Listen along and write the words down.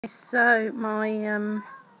So my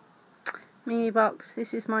Memebox,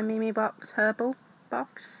 this is my Memebox Herbal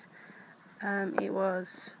box. It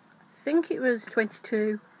was, I think it was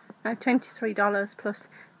 $23 plus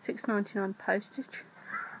 $6.99 postage.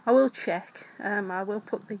 I will check. I will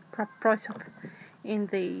put the proper price up in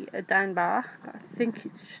the down bar, but I think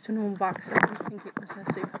it's just a normal box. I don't think it was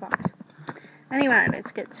a super box. Anyway,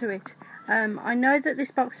 let's get to it. I know that this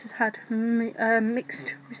box has had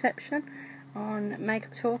mixed reception on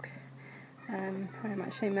Makeup Talk. I'm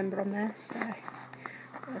actually a member on there, so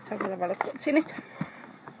let's have a look what's in it.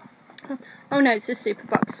 Oh no, it's a super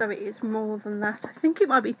box, so it is more than that. I think it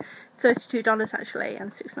might be $32 actually,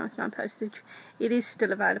 and $6.99 postage. It is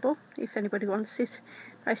still available if anybody wants it,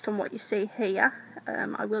 based on what you see here.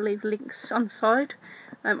 I will leave links on the side.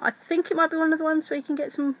 I think it might be one of the ones where you can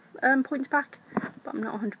get some points back, but I'm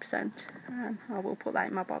not 100%. I will put that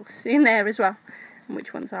in my box in there as well, and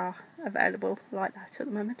which ones are available like that at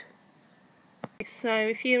the moment. So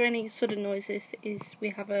if you hear any sudden noises, we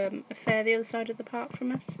have a fair the other side of the park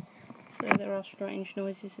from us, so there are strange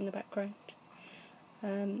noises in the background.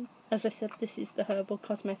 As I said, this is the Herbal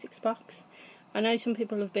Cosmetics box. I know some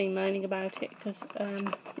people have been moaning about it because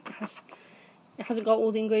it hasn't got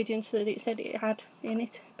all the ingredients that it said it had in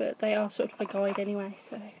it, but they are sort of a guide anyway,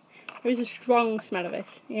 so there is a strong smell of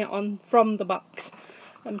it, you know, from the box.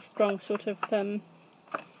 Strong sort of, I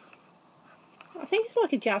think it's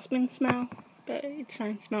like a jasmine smell, but it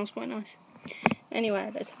smells quite nice.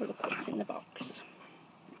 Anyway, let's have a look what's in the box.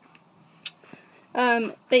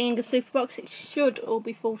 Being a super box, it should all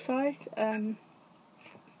be full size.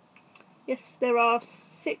 Yes, there are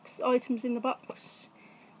 6 items in the box,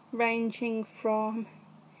 ranging from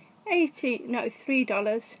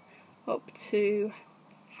 $3 up to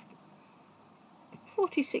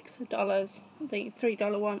 $46. The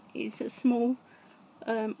 $3 one is a small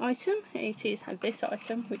item. It is this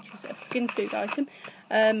item, which is a skin food item.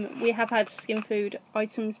 We have had skin food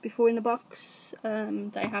items before in the box.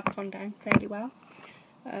 They have gone down fairly well.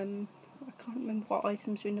 I can't remember what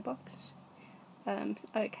items are in the box.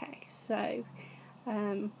 Okay, so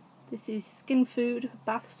this is skin food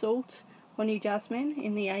bath salt honey jasmine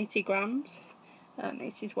in the 80 grams.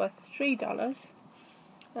 It is worth $3.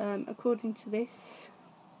 According to this,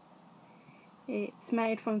 it's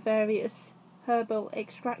made from various herbal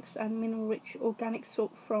extracts and mineral-rich organic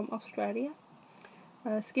salt from Australia.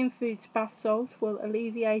 Skin Food's bath salt will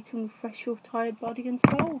alleviate and refresh your tired body and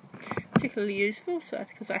soul. Particularly useful, so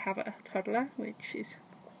because I have a toddler, which is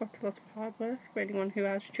quite a lot of hard work for anyone who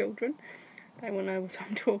has children. They will know what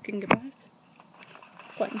I'm talking about.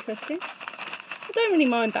 Quite interesting. I don't really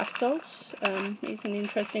mind bath salts. It's an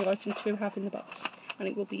interesting item to have in the box, and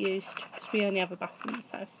it will be used because we only have a bath in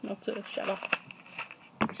this house, not a shower.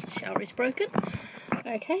 The shower is broken.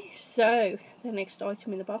 Okay, so the next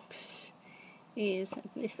item in the box is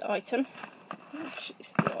this item, which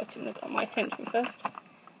is the item that got my attention first.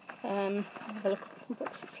 Have a look at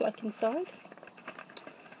what it's like inside.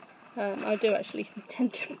 I do actually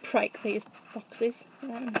tend to break these boxes.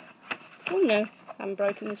 Oh no, I haven't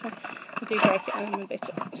broken this one. I do break it a bit.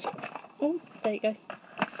 Oh, there you go.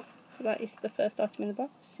 So that is the first item in the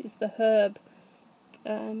box. It's the Herb.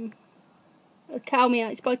 Calmia.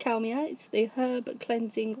 It's by Calmia. It's the Herb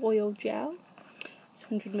Cleansing Oil Gel. It's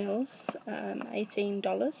 100 mils.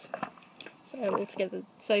 $18. So altogether,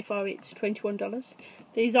 so far it's $21.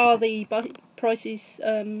 These are the prices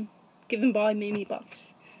given by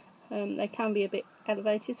Memebox. They can be a bit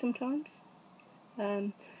elevated sometimes.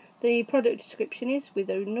 The product description is with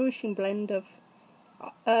a nourishing blend of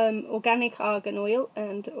organic argan oil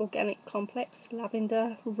and organic complex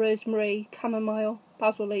lavender, rosemary, chamomile,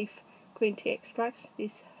 basil leaf, green tea extracts.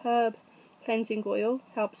 This herb cleansing oil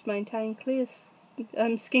helps maintain clear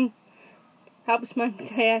skin. Helps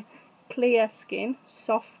maintain clear skin,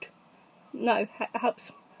 soft. No,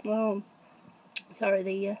 helps. Well, sorry,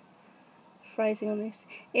 the phrasing on this.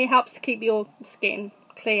 It helps to keep your skin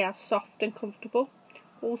clear, soft, and comfortable.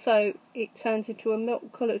 Also, it turns into a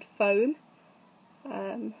milk-coloured foam,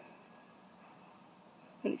 and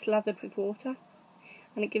it's lathered with water,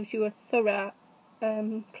 and it gives you a thorough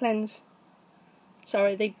cleanse.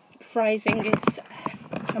 Sorry, the phrasing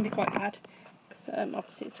can be quite bad because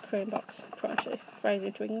obviously it's a Korean box. I'm trying to phrase it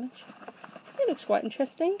into English. It looks quite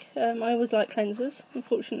interesting. I always like cleansers.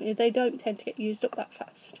 Unfortunately, they don't tend to get used up that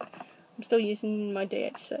fast. I'm still using my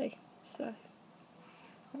DHC, so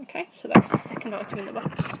okay. So that's the second item in the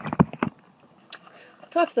box.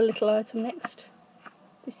 Try for the little item next.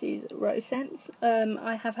 This is Rose Scents.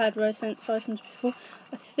 I have had Rose Scents items before.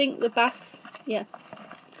 I think the bath, yeah,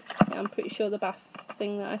 I'm pretty sure the bath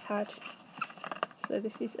thing that I've had. So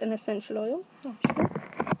this is an essential oil, obviously.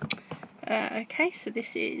 Okay, so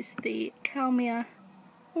this is the Calmia.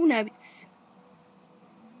 Oh no,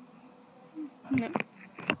 no,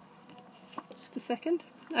 just a second.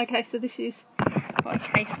 Okay, so this is by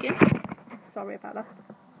K-Skin. Sorry about that.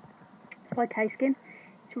 By K-Skin.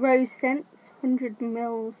 It's rose scents,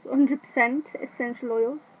 100% essential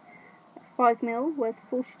oils, 5ml, worth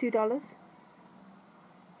 $42.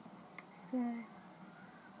 So,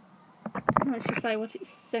 let's just say what it's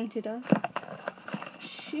scented as.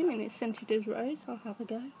 Assuming it's scented as rose, I'll have a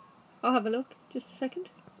go. I'll have a look, just a second.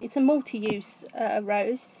 It's a multi-use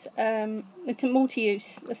rose. It's a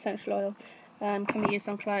multi-use essential oil. Can be used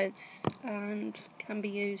on clothes and can be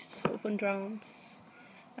used sort of underarms.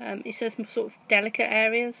 It says sort of delicate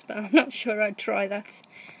areas, but I'm not sure I'd try that.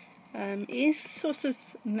 It is sort of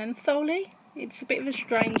mentholy. It's a bit of a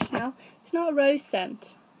strange smell. It's not a rose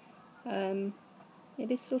scent. It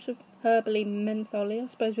is sort of herbally mentholy. I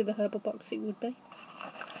suppose with a herbal box it would be.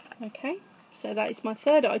 Okay, so that is my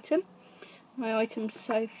third item. My items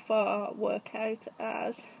so far work out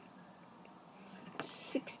as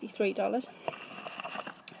 $63.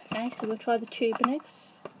 Okay, so we'll try the tube next.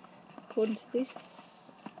 According to this,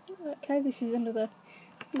 okay, this is another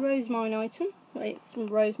rosemine item. It's some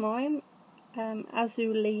rosemine,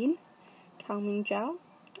 azulene, calming gel.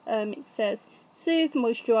 It says soothe,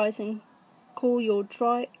 moisturise and cool your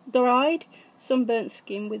dried, sunburnt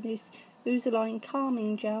skin with this azulene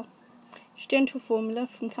calming gel. Its gentle formula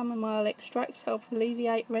from chamomile extracts help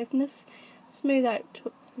alleviate redness, smooth out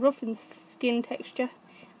roughened skin texture,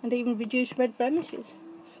 and even reduce red blemishes.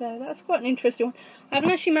 So that's quite an interesting one. I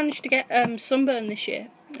haven't actually managed to get sunburn this year.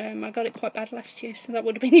 I got it quite bad last year, so that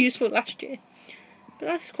would have been useful last year. But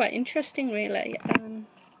that's quite interesting, really.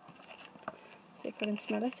 See if I can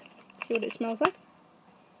smell it. See what it smells like.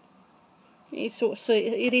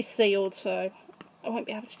 It is sealed, so I won't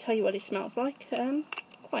be able to tell you what it smells like.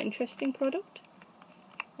 Quite interesting product.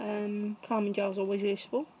 Calming gel is always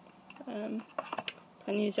useful. Can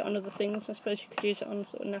use it on other things. I suppose you could use it on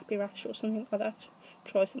sort of nappy rash or something like that.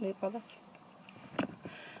 Try something like that.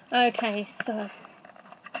 Okay, so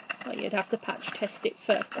you'd have to patch test it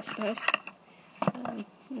first, I suppose,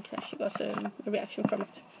 in case you got a reaction from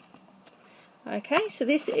it. Okay, so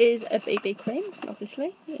this is a BB cream.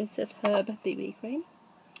 Obviously, it says Herbal BB cream.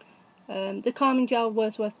 The calming gel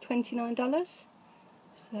was worth $29.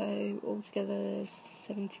 So altogether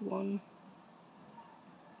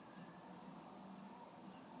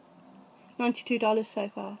 $92 so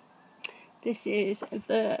far. This is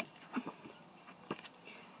the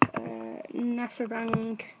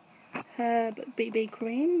Nasarang Herb BB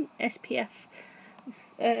cream, SPF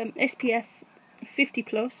 50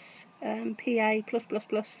 plus, PA+++,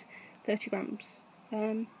 30 grams.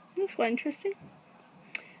 Looks quite interesting.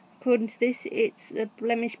 According to this, it's a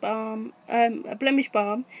blemish balm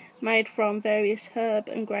made from various herb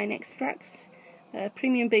and grain extracts.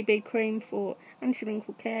 Premium BB cream for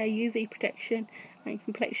anti-wrinkle care, UV protection, and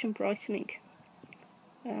complexion brightening.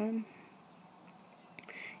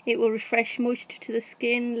 It will refresh moisture to the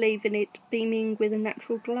skin, leaving it beaming with a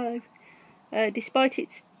natural glow. Despite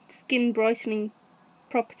its skin brightening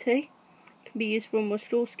property, it can be used for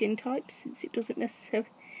almost all skin types, since it doesn't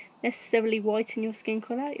necessarily whiten your skin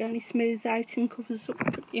colour. It only smooths out and covers up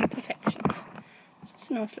imperfections. So it's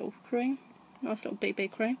a nice little cream, nice little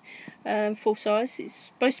BB cream. Full size. It's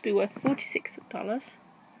supposed to be worth $46.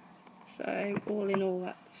 So all in all,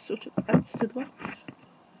 that sort of adds to the box.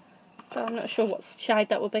 So I'm not sure what shade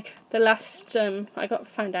that will be. The last, I got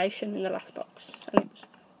foundation in the last box, and it was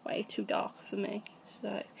way too dark for me.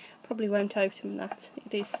 So probably won't open that.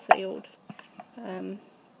 It is sealed. But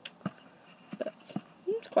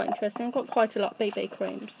it's quite interesting. I've got quite a lot of BB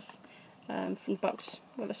creams from the box.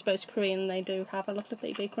 Well, I suppose Korean, they do have a lot of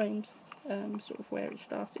BB creams, sort of where it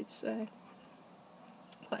started. So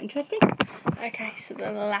quite interesting. Okay, so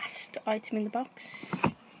the last item in the box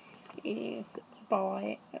is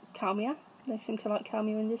by Calmia. They seem to like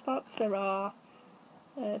Calmia in this box. There are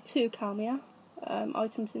 2 Calmia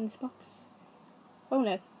items in this box. Oh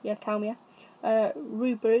no, yeah, Calmia.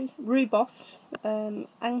 Rubos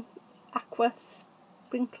Aqua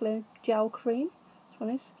Sprinkler Gel Cream. This one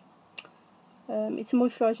is. It's a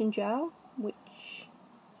moisturising gel, which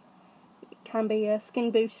can be a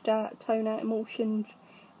skin booster, toner, emulsion,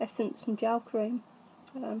 essence, and gel cream.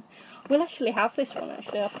 We'll actually have this one.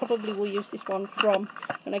 Actually, I probably will use this one from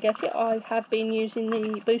when I get it. I have been using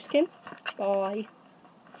the Boost Skin by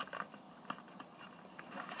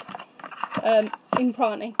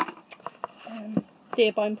Imprani,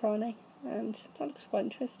 Dear by Imprani, and that looks quite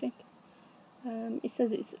interesting. It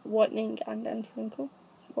says it's whitening and anti-wrinkle.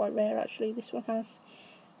 It's quite rare actually. This one has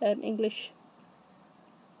English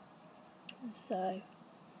So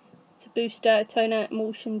it's a booster toner,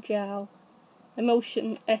 emulsion gel,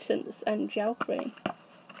 emulsion essence and gel cream.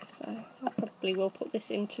 So I probably will put this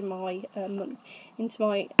into my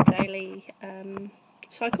daily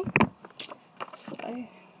cycle. So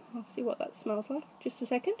I'll see what that smells like. Just a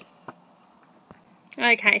second.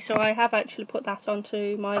 Okay, so I have actually put that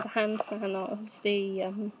onto my other hand, and that was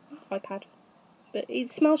the iPad. But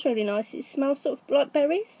it smells really nice. It smells sort of like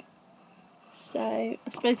berries. So I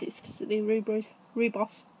suppose it's because of the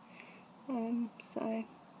rhubarb. So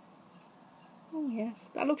oh yes,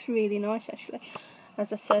 that looks really nice actually.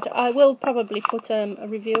 As I said, I will probably put a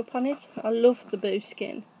review upon it. I love the Boo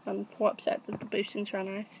skin. I'm quite upset that the Boo skins ran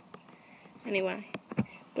out. Anyway,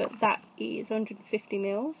 but that is 150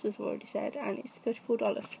 mils, as I've already said, and it's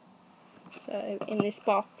 $34. So in this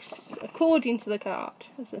box, according to the cart,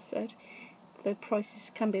 as I said, the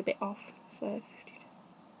prices can be a bit off. So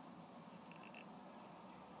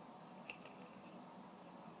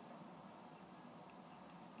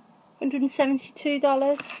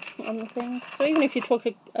 $172 on the thing. So even if you took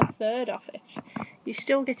a third off it, you're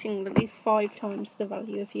still getting at least 5 times the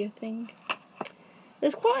value of your thing.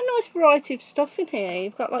 There's quite a nice variety of stuff in here.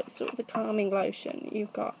 You've got like sort of the calming lotion.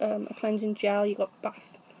 You've got a cleansing gel. You've got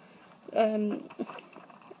bath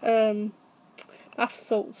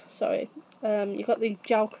salts. Sorry. You've got the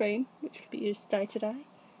gel cream, which could be used day to day.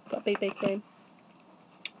 You've got BB cream.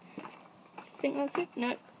 I think that's it.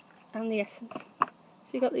 No, and the essence.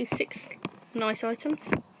 So you've got these 6 nice items,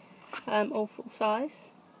 all full size.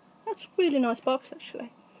 That's a really nice box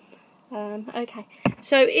actually. Okay,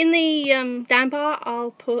 so in the down bar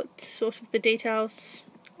I'll put sort of the details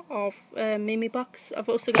of Memebox. I've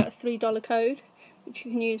also got a $3 code which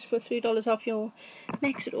you can use for $3 off your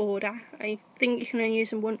next order. I think you can only use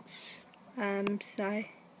them once. So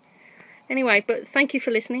anyway, but thank you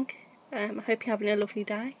for listening. I hope you're having a lovely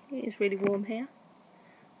day. It is really warm here.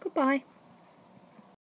 Goodbye.